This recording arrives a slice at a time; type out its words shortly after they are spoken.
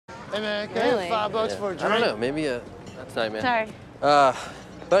Hey, man, can I have $5 for a drink? I don't know, maybe that's night, man. Sorry.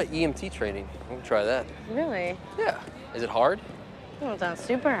 But EMT training, we can try that. Really? Yeah. Is it hard? Well, it's not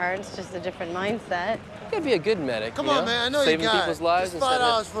super hard. It's just a different mindset. You gotta be a good medic. Come on, man. I know you got saving people's lives. Just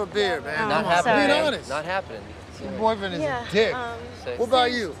 $5 for a beer, man. Not happening. Be honest. Not happening. Your boyfriend is a dick. What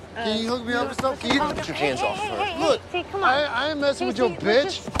about you? Can you hook me up with something? Can you get your hands off her? Look, see, come on. I ain't messing with your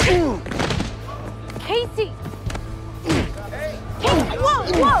bitch. Casey! Casey, whoa!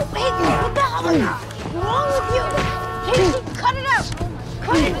 Hey, what the hell is wrong with you? Casey, cut it out!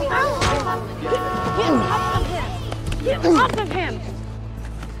 Cut it out! Get off of him! Get off of him!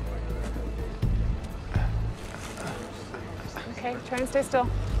 Okay, try and stay still.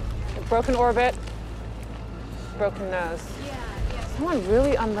 Broken orbit, broken nose. Someone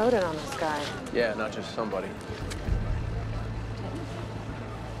really unloaded on this guy. Yeah, not just somebody.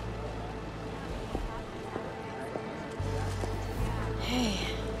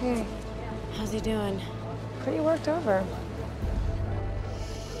 Hey, how's he doing? Pretty worked over.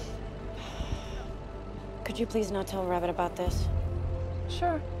 Could you please not tell Rabbit about this?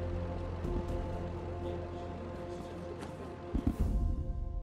 Sure.